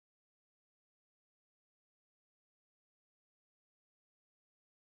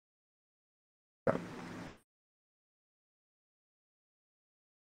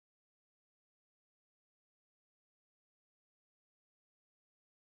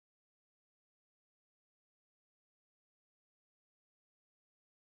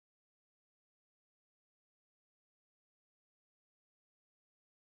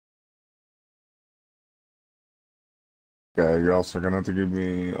Okay, you're also gonna have to give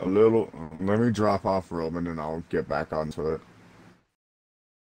me a little. Let me drop off Roman and I'll get back onto it.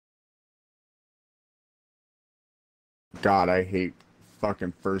 God, I hate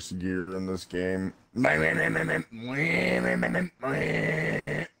fucking first gear in this game.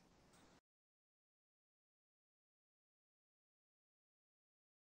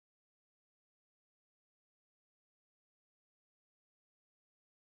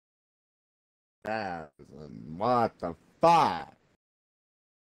 What the fuck?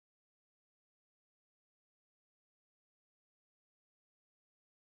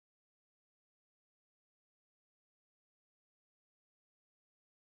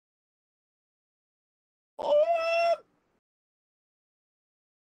 Oh!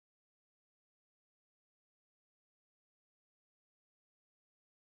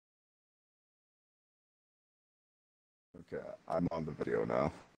 Okay, I'm on the video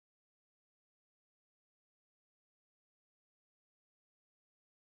now.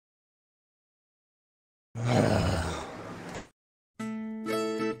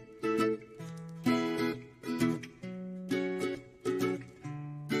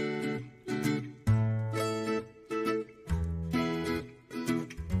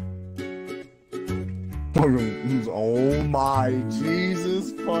 Oh my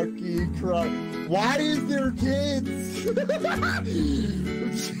Jesus fucking Christ. Why is there kids? What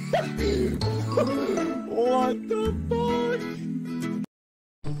the fuck?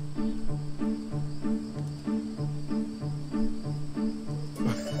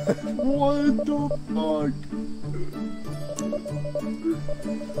 What the fuck?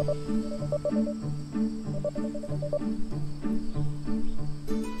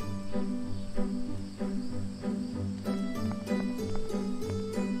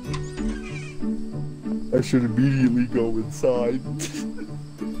 I should immediately go inside.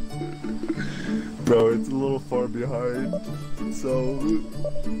 Bro, it's a little far behind, so...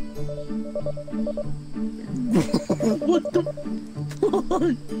 What the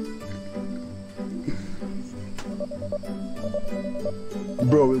fuck?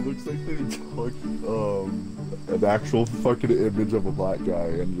 Bro, it looks like they took, an actual fucking image of a black guy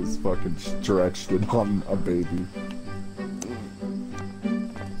and just fucking stretched it on a baby.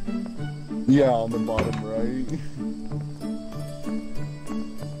 Yeah, on the bottom right.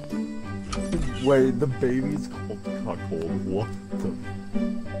 Wait, the baby's called cuckold. What the?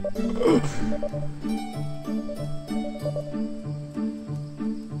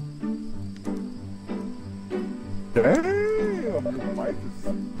 Damn, your wife is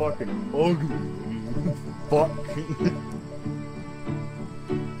fucking ugly. Fuck.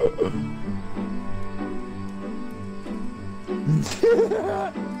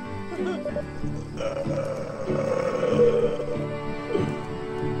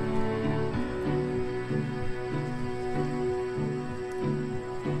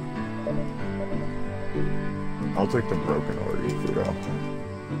 I'll take the broken order food out.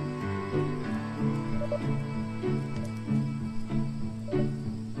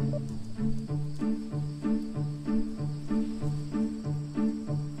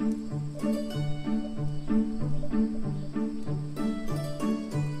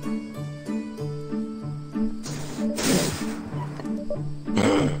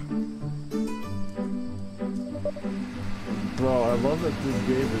 Bro, I love that this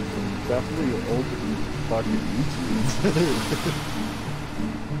game is definitely open fucking YouTube.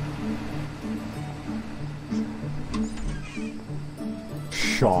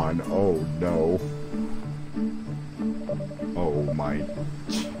 Sean, oh no. Oh my.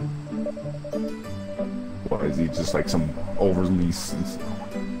 What is he, just like some overly...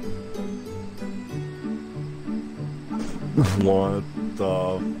 What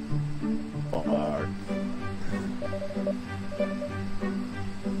the fuck?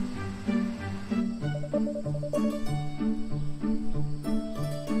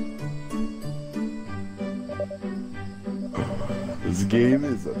 This game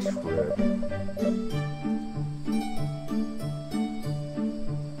is a trip.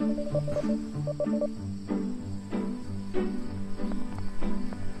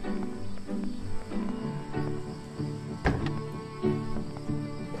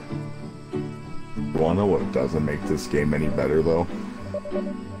 You wanna know what doesn't make this game any better though?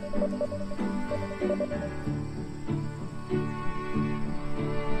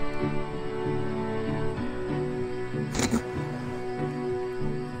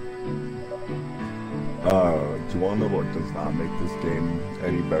 Do you wanna know what does not make this game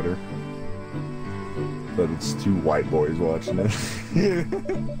any better? That it's two white boys watching it.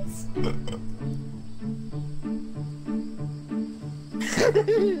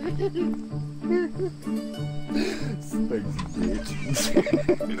 Thanks, bitch.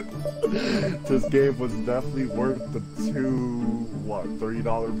 This game was definitely worth the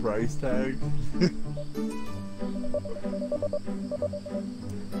 $3 price tag.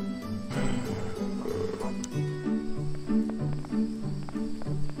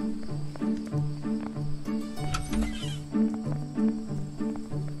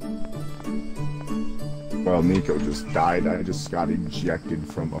 Well, Nico just died. I just got ejected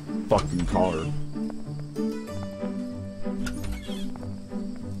from a fucking car.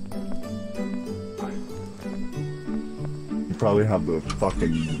 You probably have the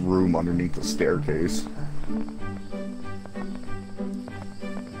fucking room underneath the staircase.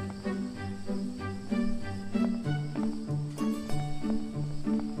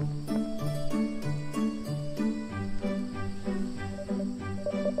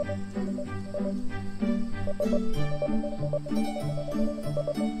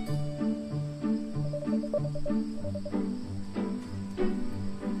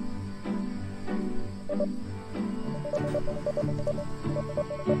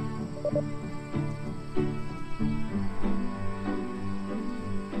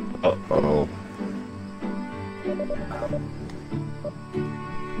 Uh-oh.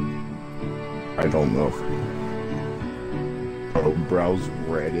 I don't know. Oh, browse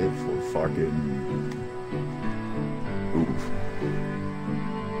Reddit for fucking... Oof.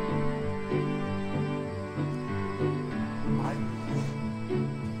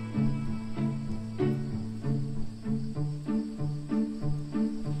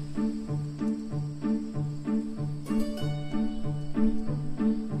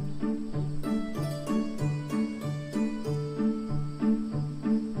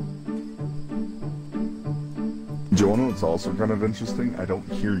 Do you know what's also kind of interesting? I don't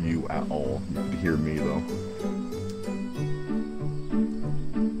hear you at all. You can hear me though.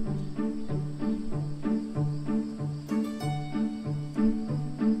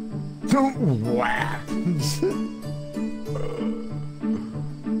 Don't whack!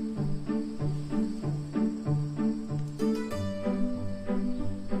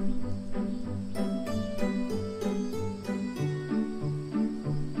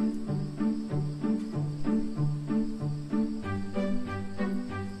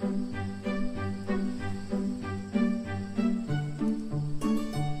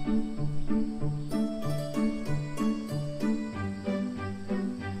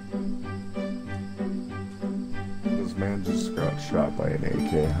 This man just got shot by an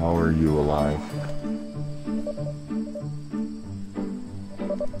AK. How are you alive?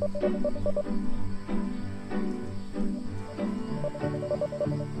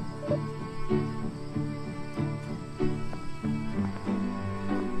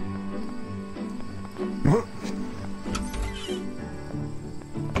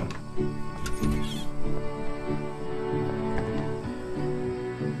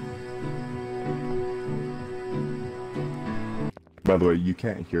 By the way, you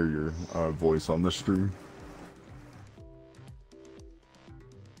can't hear your voice on the stream.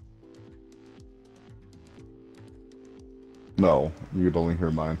 No, you could only hear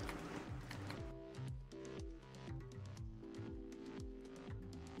mine.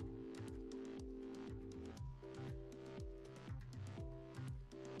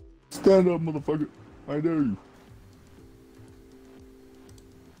 Stand up, motherfucker. I dare you.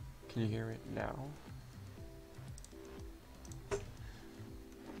 Can you hear it now?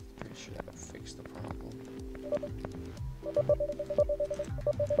 I should have fixed the problem.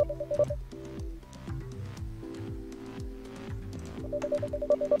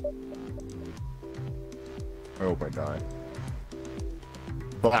 I hope I die.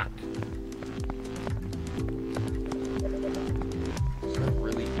 Fuck. Is that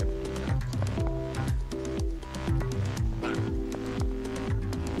really empty now?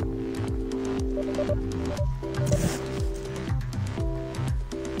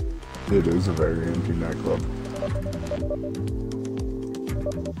 It is a very empty nightclub.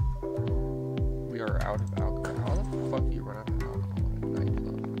 We are out of alcohol. How the fuck do you run out of alcohol at a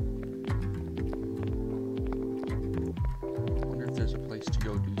nightclub? I wonder if there's a place to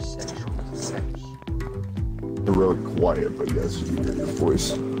go do sexual sex. They're really quiet, but yes, you can hear your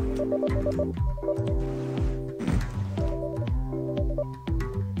voice. Don't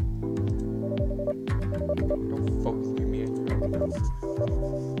fuck with me and your alcohol.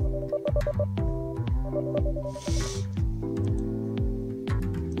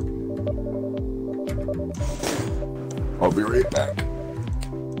 I'll be right back.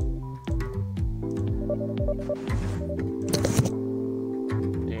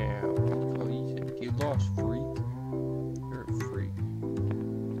 Damn. Oh, you lost, freak. You're a freak.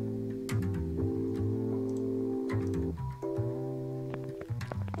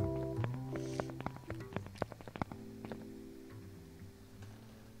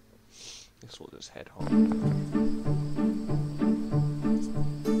 we'll just head home.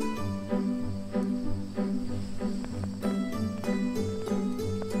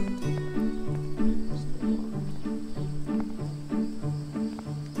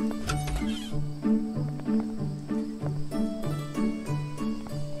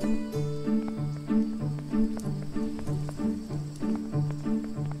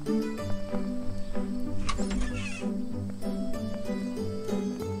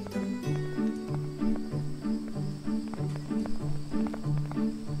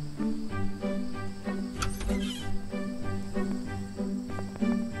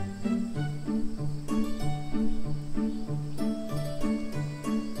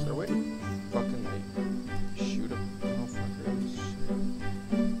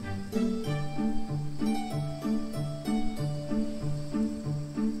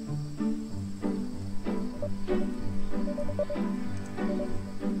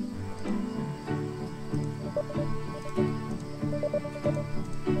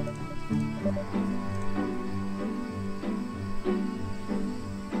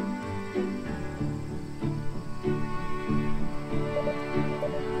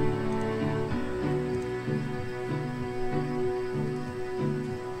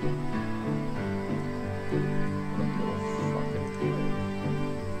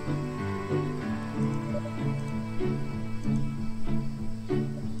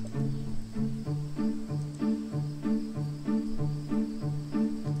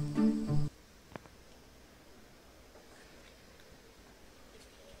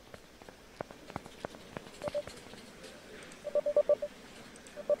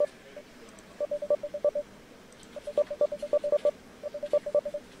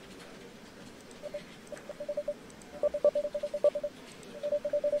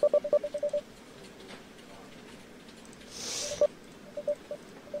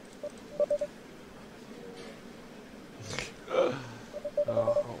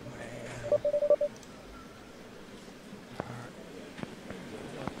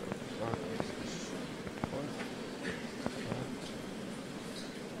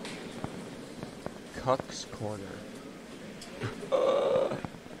 Cuck's Corner.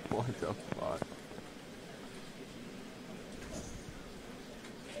 What the fuck?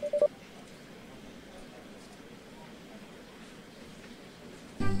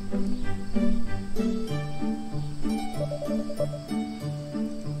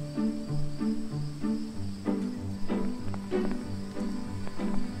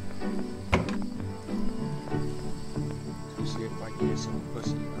 Let's see if I can get some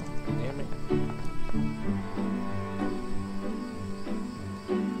pussy now. Damn it.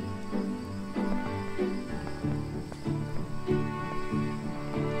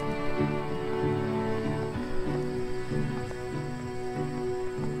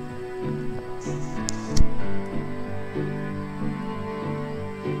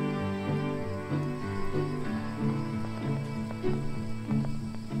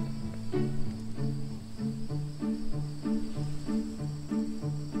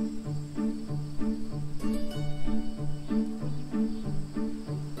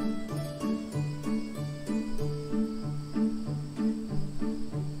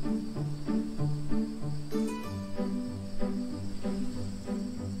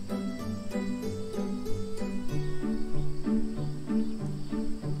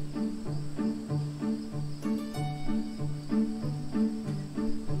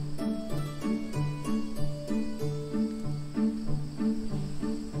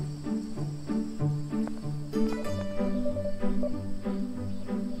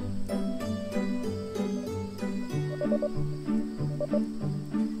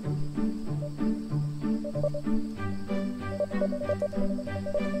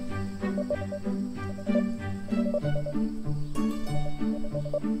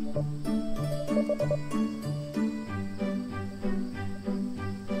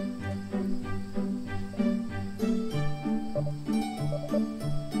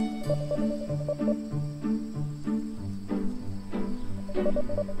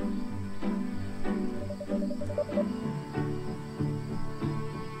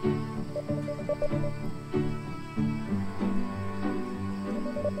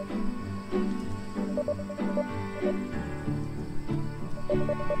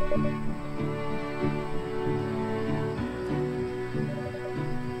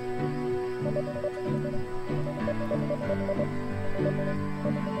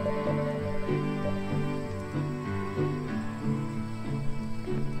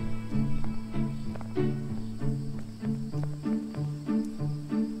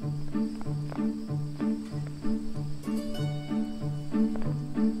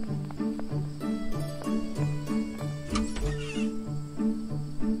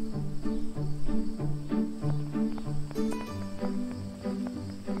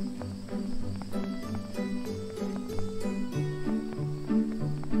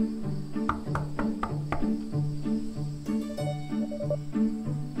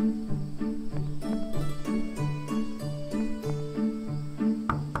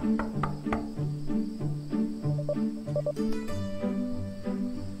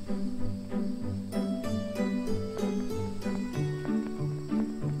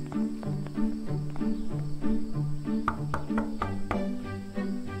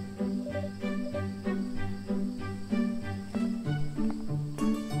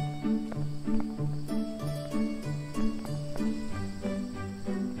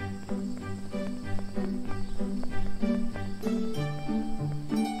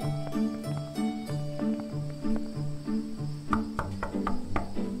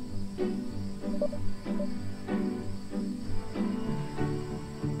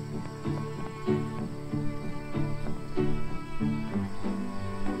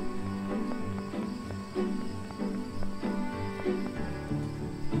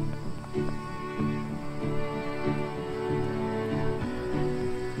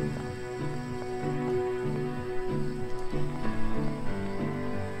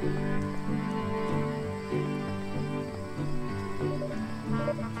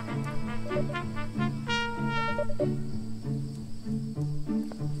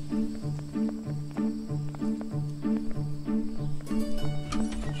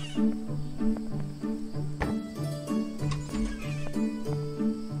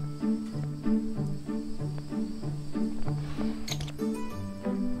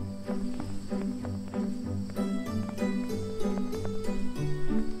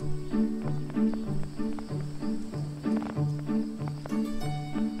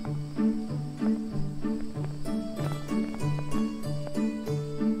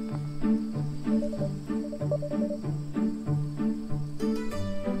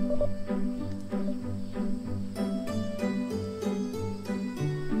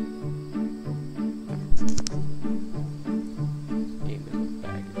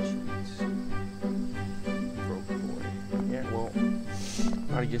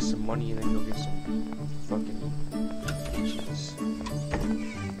 get some money and then go get some fucking bitches.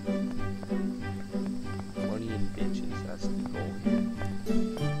 Money and bitches, that's the goal here.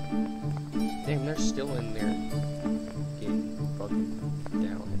 Damn, they're still in there getting fucking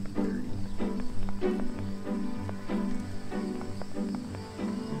down and dirty.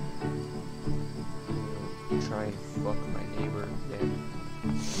 Try and fuck my neighbor again.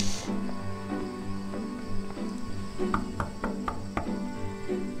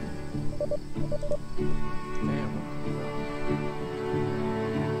 Damn.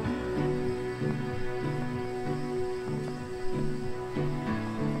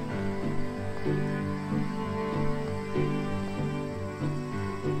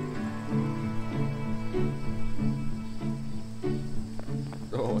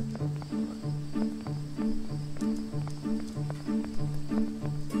 Oh, what the fuck?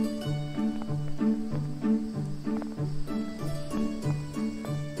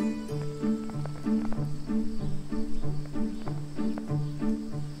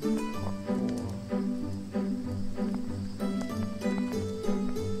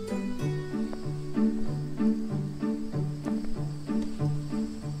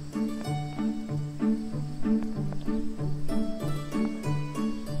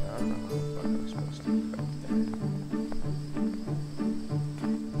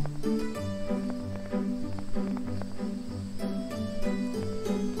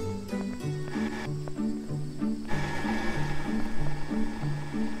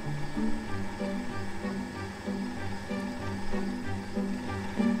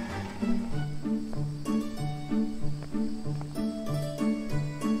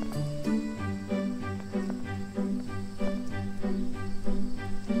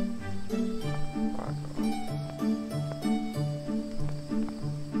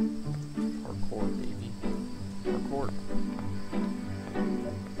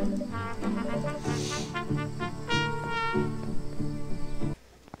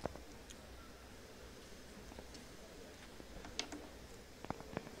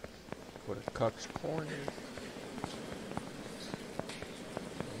 What a cuck's corner.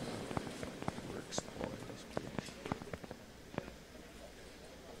 We're exploring this bitch.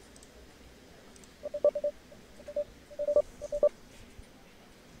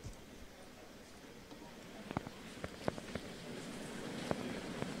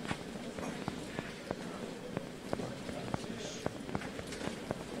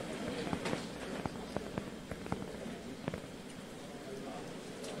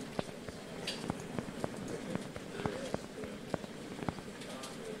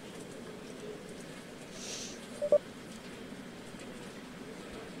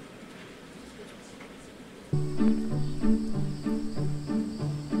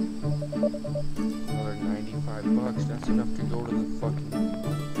 Another 95 bucks, that's enough to go to the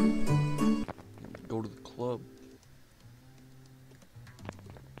fucking... go to the club.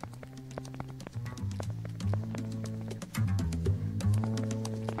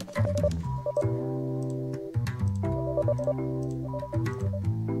 Okay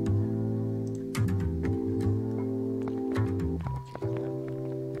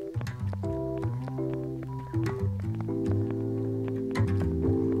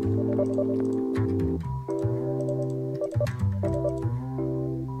then.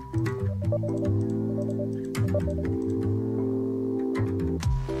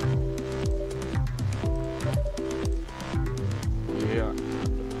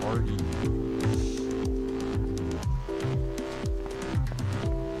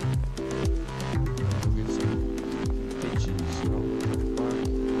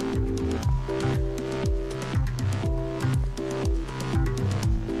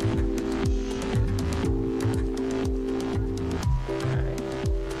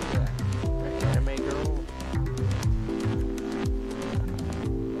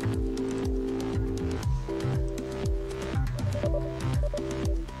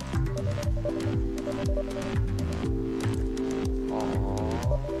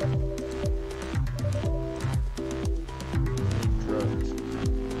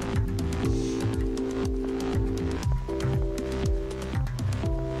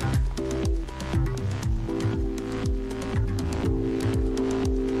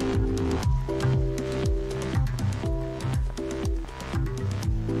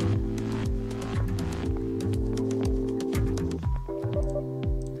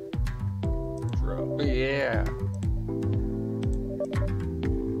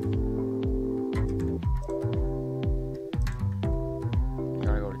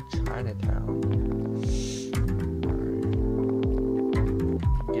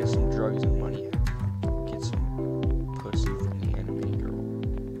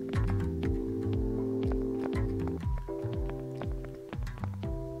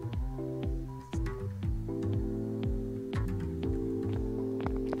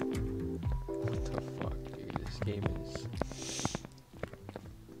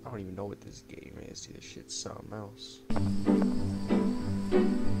 don't even know what this game is. This shit's something else. Maybe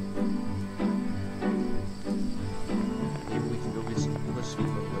we can go get some pussy, but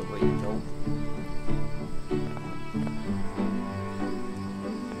we'll wait, no.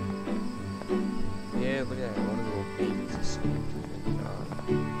 Yeah, look at that. One of the little babies escaped.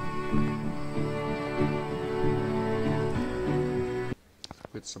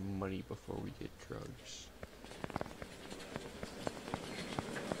 Put some money before we get drugs.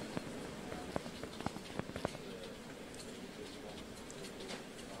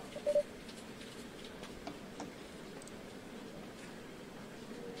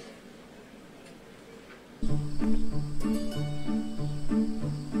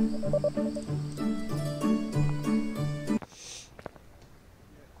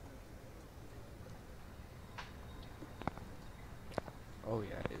 Oh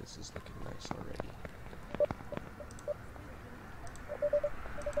yeah, this is looking nice already.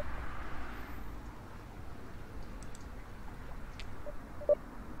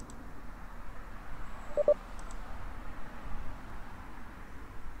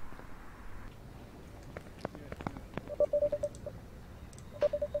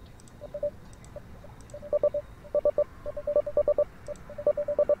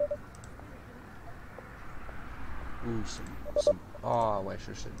 Ooh, some. Oh, I should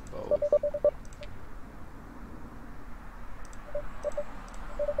have said both.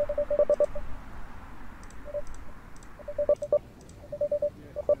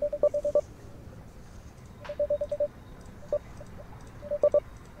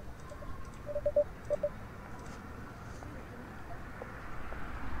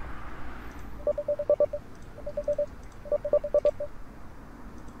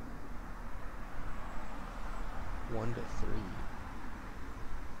 One to three.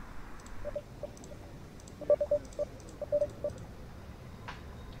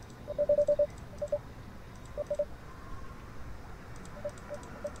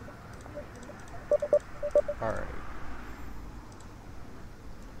 Alright.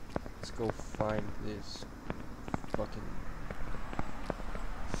 Let's go find this fucking...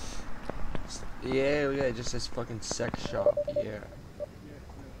 Yeah, look at it, just this fucking sex shop, yeah.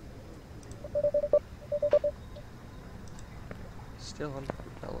 Still on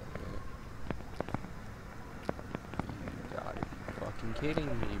development. You gotta be fucking kidding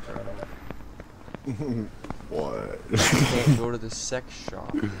me, bro. What? You can't go to the sex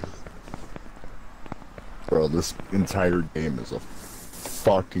shop. Bro, this entire game is a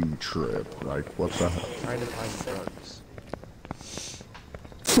fucking trip. Like, what the hell? I'm trying to find drugs.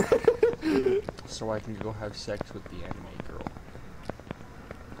 So I can go have sex with the anime girl.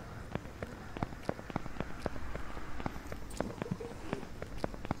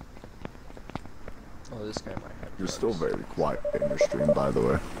 Oh, this guy might have You're drugs. still very quiet in your stream, by the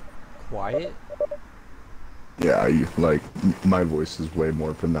way. Quiet? Yeah, like, my voice is way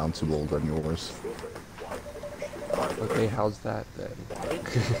more pronounceable than yours. Okay, how's that then?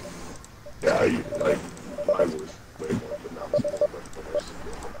 Yeah, like, my voice is way more pronounceable than yours.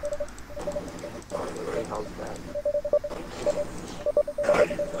 Okay, how's that?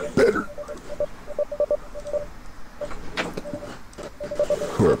 Better.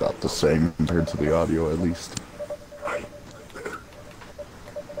 We're about the same compared to the audio, at least.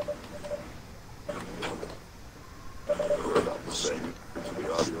 We're about the same compared to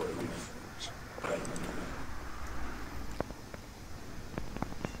the audio, at least.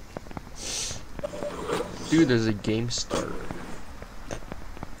 Dude, there's a game start.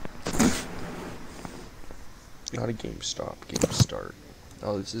 Not a game stop, game start.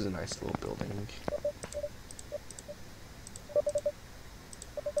 Oh, this is a nice little building.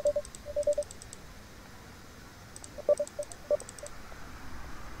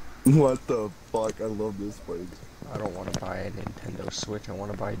 What the fuck? I love this place. I don't want to buy a Nintendo Switch, I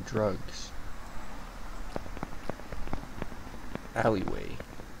want to buy drugs. Alleyway.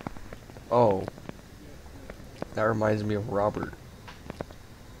 Oh. That reminds me of Robert.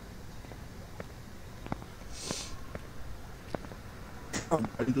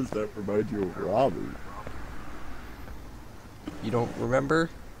 Why does that remind you of Robert? You don't remember?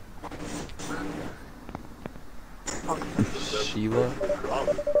 Sheila?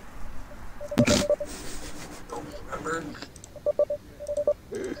 Don't remember?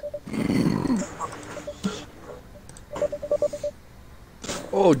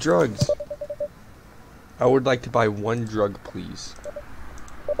 Oh, drugs. I would like to buy one drug, please.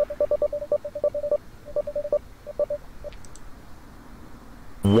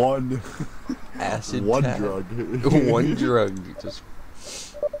 One. Acid One tab. drug. One drug. Just.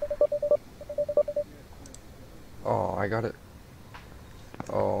 Oh, I got it.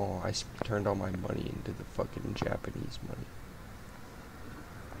 Oh. I turned all my money into the fucking Japanese money.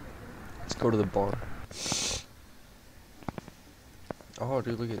 Let's go to the bar. Oh,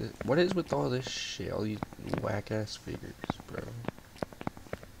 dude, look at it. What is with all this shit? All these whack-ass figures, bro.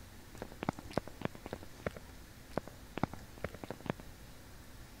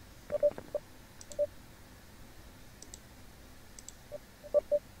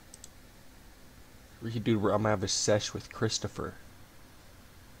 Dude, I'm gonna have a sesh with Christopher.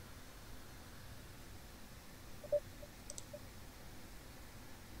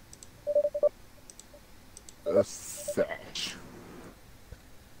 A sesh.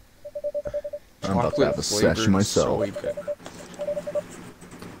 I'm about to Chocolate have a sesh myself. soy beer.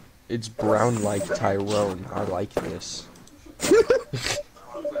 It's brown like Tyrone. I like this.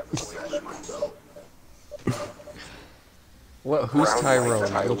 What? Who's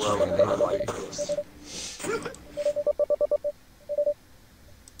Tyrone? I don't know.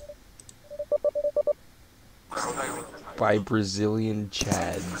 By Brazilian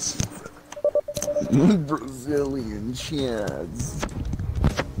Chads. Brazilian Chads.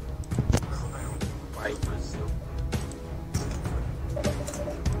 By Brazil.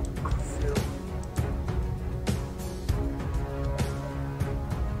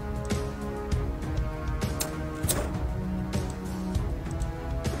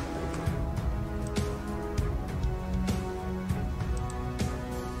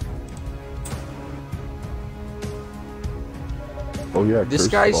 Oh yeah, This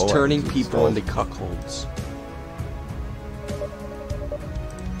guy's turning people into cuckolds.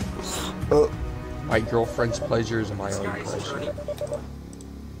 My girlfriend's pleasure is my own pleasure.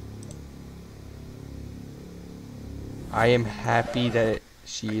 I am happy that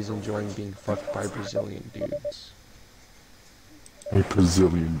she is enjoying being fucked by Brazilian dudes. Hey,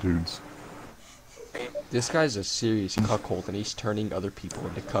 Brazilian dudes. This guy's a serious cuckold and he's turning other people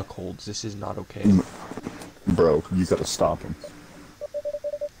into cuckolds. This is not okay. Bro, you gotta stop him.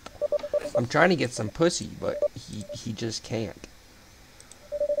 I'm trying to get some pussy, but he just can't.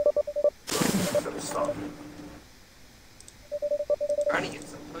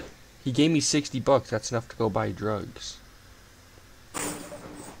 He gave me $60. That's enough to go buy drugs.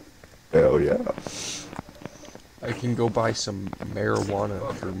 Hell yeah. I can go buy some marijuana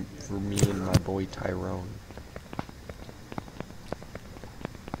for me and my boy Tyrone.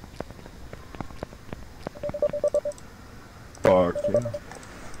 Fuck yeah.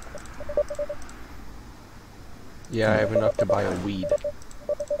 Yeah, I have enough to buy a weed.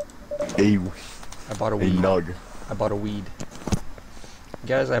 I bought a a weed. nug. I bought a weed.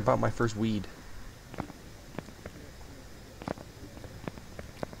 Guys, I bought my first weed.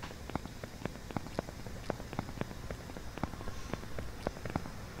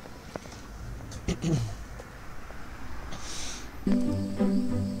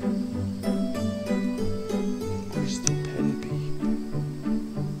 Where's the pen be?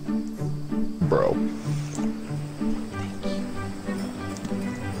 Bro.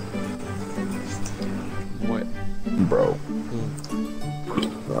 What? Bro.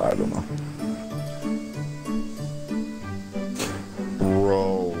 I don't know.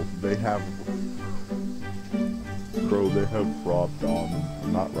 Bro, they have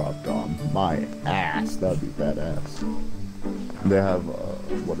not Rob Dom, my ass, that'd be badass. They have,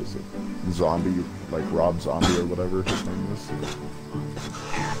 what is it? Zombie, like Rob Zombie or whatever his name is.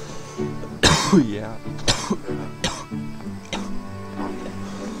 Yeah.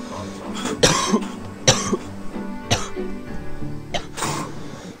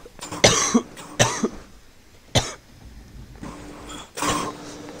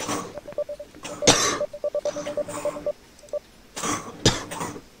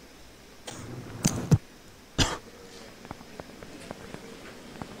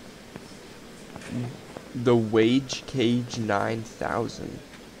 The Wage Cage 9000.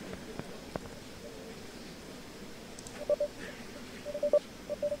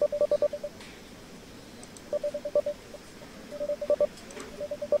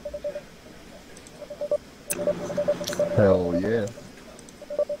 Hell yeah.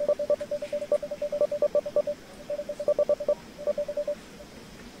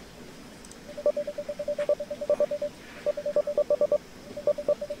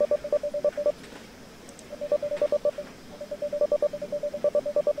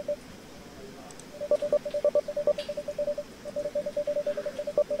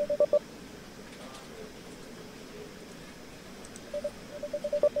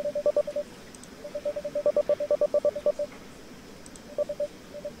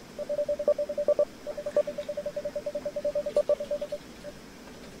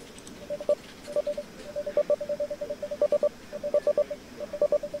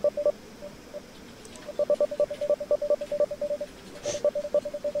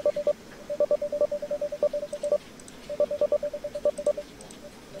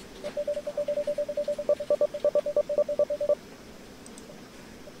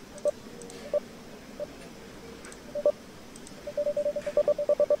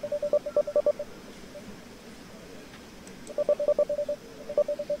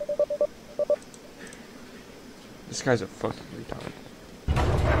 This guy's a fucking retard.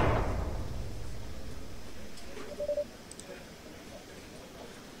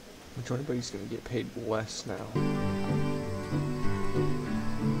 Which anybody's gonna get paid less now.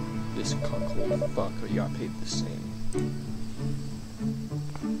 This cuckold fucker got paid the same.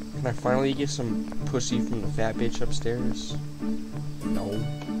 Can I finally get some pussy from the fat bitch upstairs? No.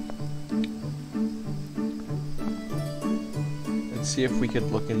 Let's see if we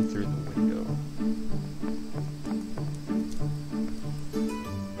could look in through the window.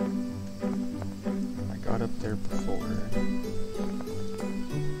 I got up there before.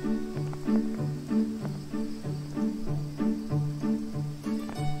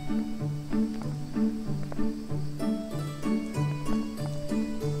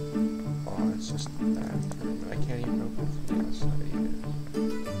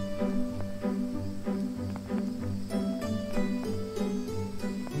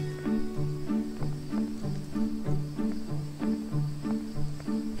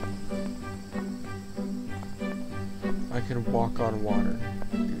 I could walk on water.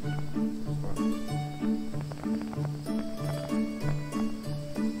 Dude.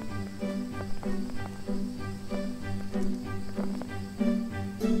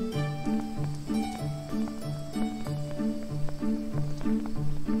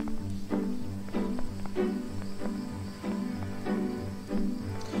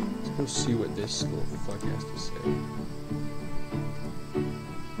 Let's go see what this little fuck has to say.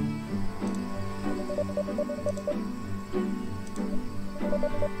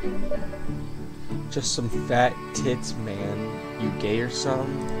 Just some fat tits, man. You gay or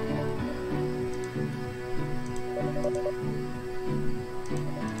something?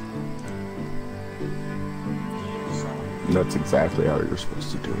 That's exactly how you're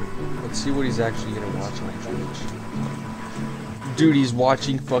supposed to do it. Let's see what he's actually gonna watch on Twitch. Dude, he's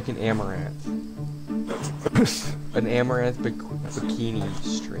watching fucking Amaranth. An Amaranth bikini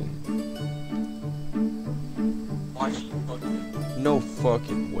stream. No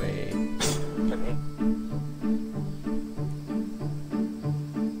fucking way.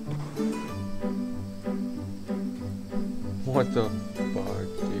 What the fuck,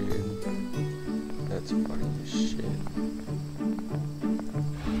 dude? That's funny as shit.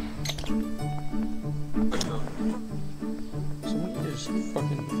 Someone just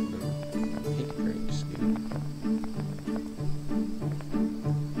fucking pink drinks, dude.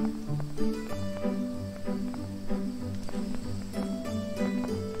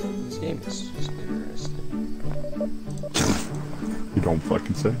 This game is just interesting. You don't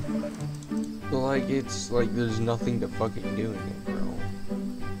fucking say. But like, it's like there's nothing to fucking do in it, bro.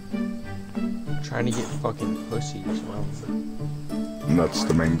 I'm trying to get fucking pussy or something. And that's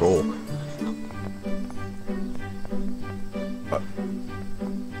the main goal.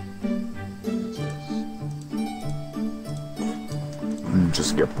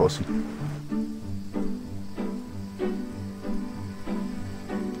 Just get pussy.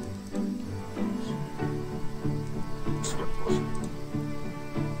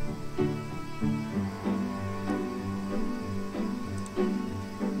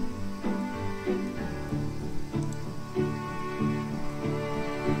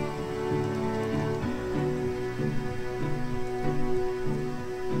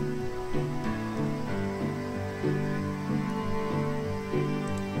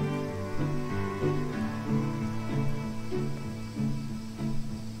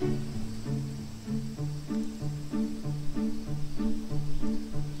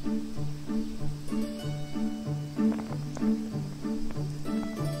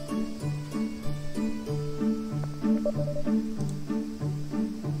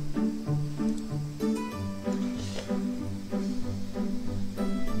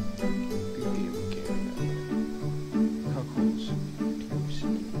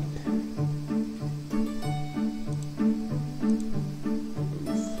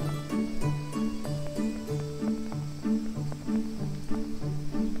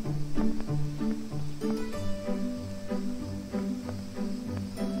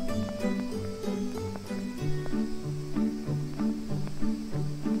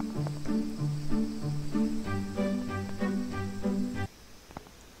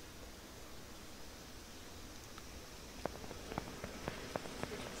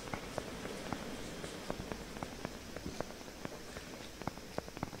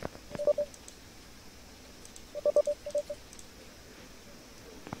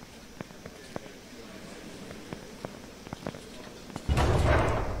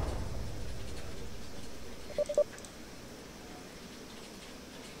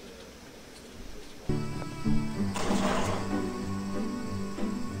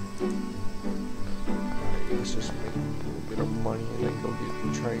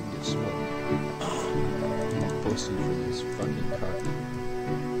 try and get smoked. Pussy for this fucking cock.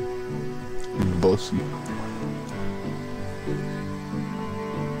 Bussy.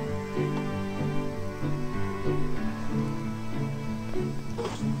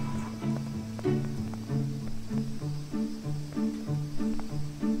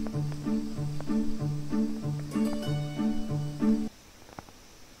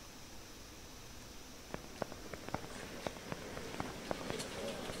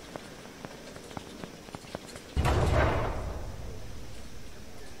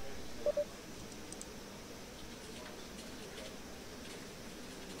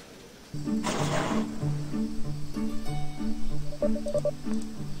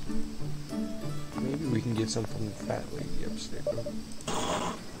 Maybe we can get some from the fat lady upstairs.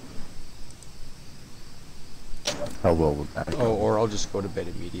 How well would that go? Oh, or I'll just go to bed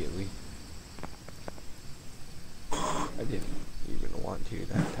immediately. I didn't even want to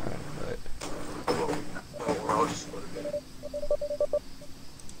that time, but... I'll just go to bed.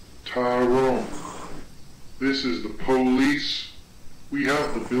 Tyrone, this is the police. We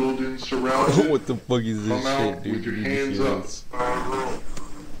have the building surrounded. What the fuck is this Come shit, out dude? with your You need to hands hear up. this. Tyrone.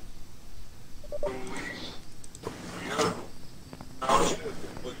 Police. We have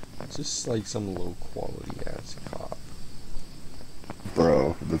It's just like some low quality ass cop.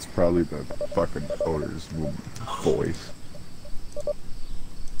 Bro, that's probably the fucking owner's voice.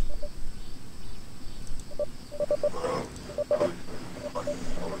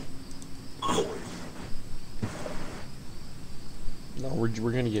 No, we're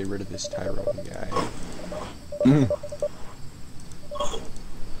gonna get rid of this Tyrone guy.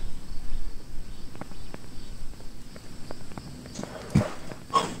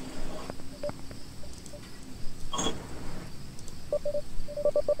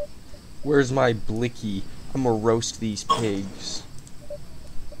 Where's my blicky? I'm gonna roast these pigs.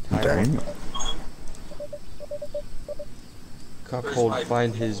 Tyrone. Dang. Cuckold,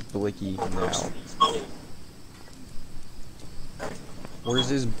 find his blicky now. Where's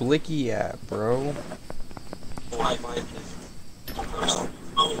his blicky at, bro?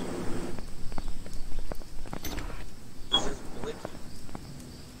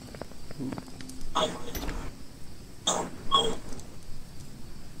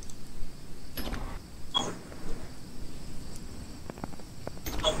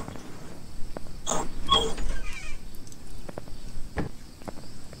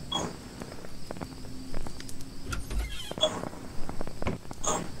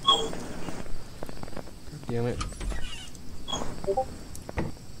 Damn it.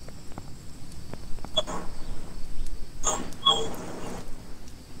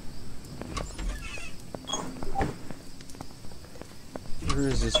 Where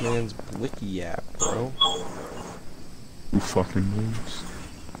is this man's blicky at, bro? Who fucking moves?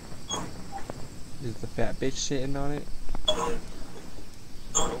 Is the fat bitch sitting on it?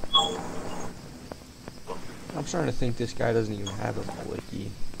 I'm starting to think this guy doesn't even have a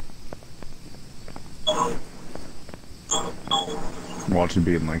blicky. Watch him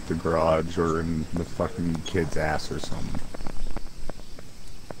be in like the garage or in the fucking kid's ass or something.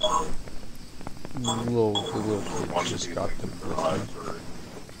 The little kid just got the blicky.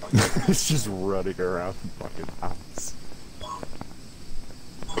 It's just running around the fucking house.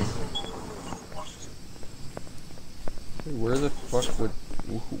 Where the fuck would,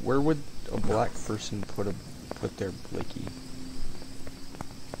 where would a black person put their blicky?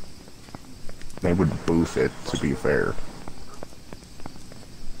 They would boof it, to be fair.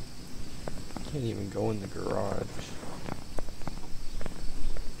 Can't even go in the garage.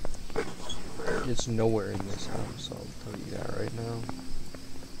 It's nowhere in this house, I'll tell you that right now.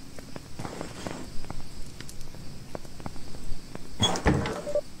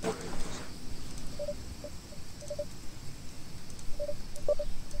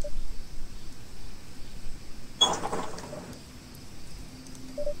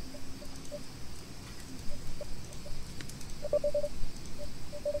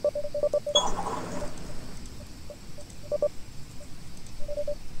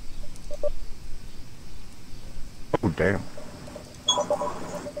 Oh, damn.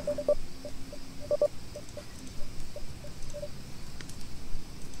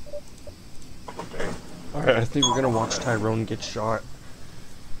 Alright, I think we're gonna watch Tyrone get shot.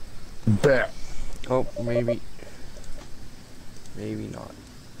 Bet. Oh, maybe. Maybe not.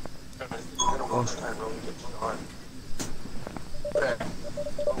 I think we're gonna watch Tyrone get shot.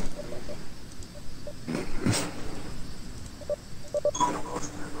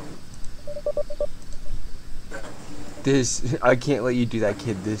 This, I can't let you do that,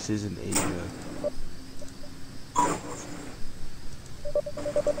 kid. This isn't Asia.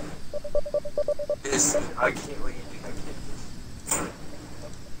 I can't wait.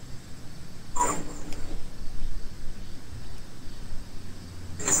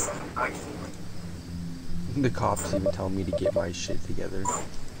 The cops even tell me to get my shit together.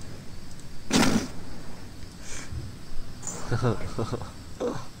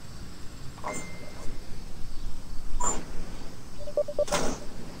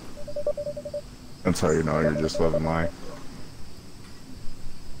 That's how you know you're just living life.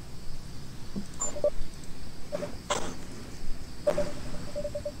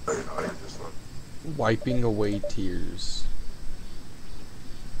 Wiping away tears.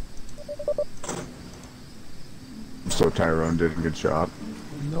 So Tyrone didn't get shot.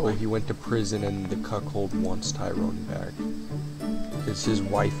 No, he went to prison and the cuckold wants Tyrone back. Because his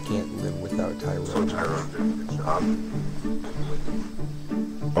wife can't live without Tyrone. So Tyrone didn't get shot.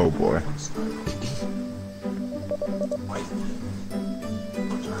 Oh boy.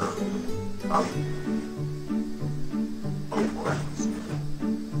 Oh boy.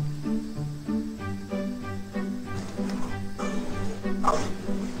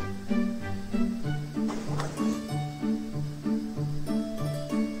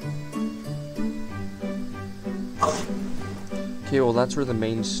 Okay, well that's where the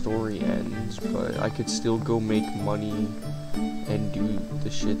main story ends, but I could still go make money and do the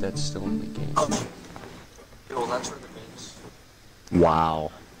shit that's still in the game. Okay, well that's where the main story.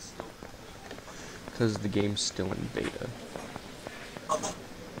 Wow. Because the game's still in beta.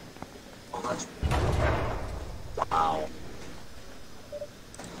 Well, that's... Wow.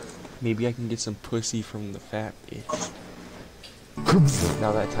 Maybe I can get some pussy from the fat bitch.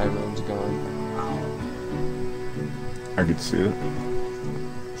 Now that Tyrone's gone. I could see it.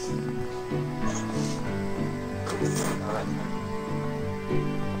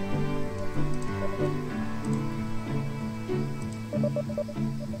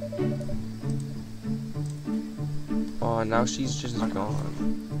 Oh, now she's just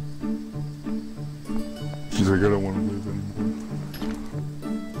gone. She's like, I don't want to live anymore.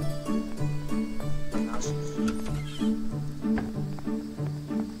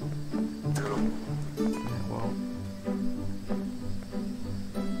 Well,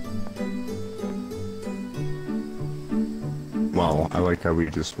 Well, I like how we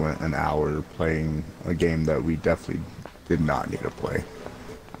just went an hour playing a game that we definitely did not need to play.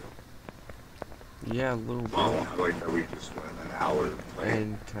 yeah, a little bit. Well, I like how we just went an hour playing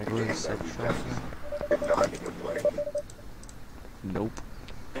And can I go to the sex shop now? did not need to play. Nope.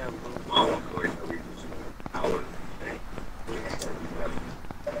 Well, I like how we just went an hour playing games that we definitely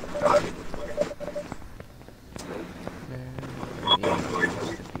did not need to play.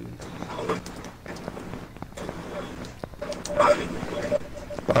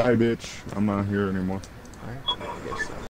 Bye, bitch. I'm not here anymore.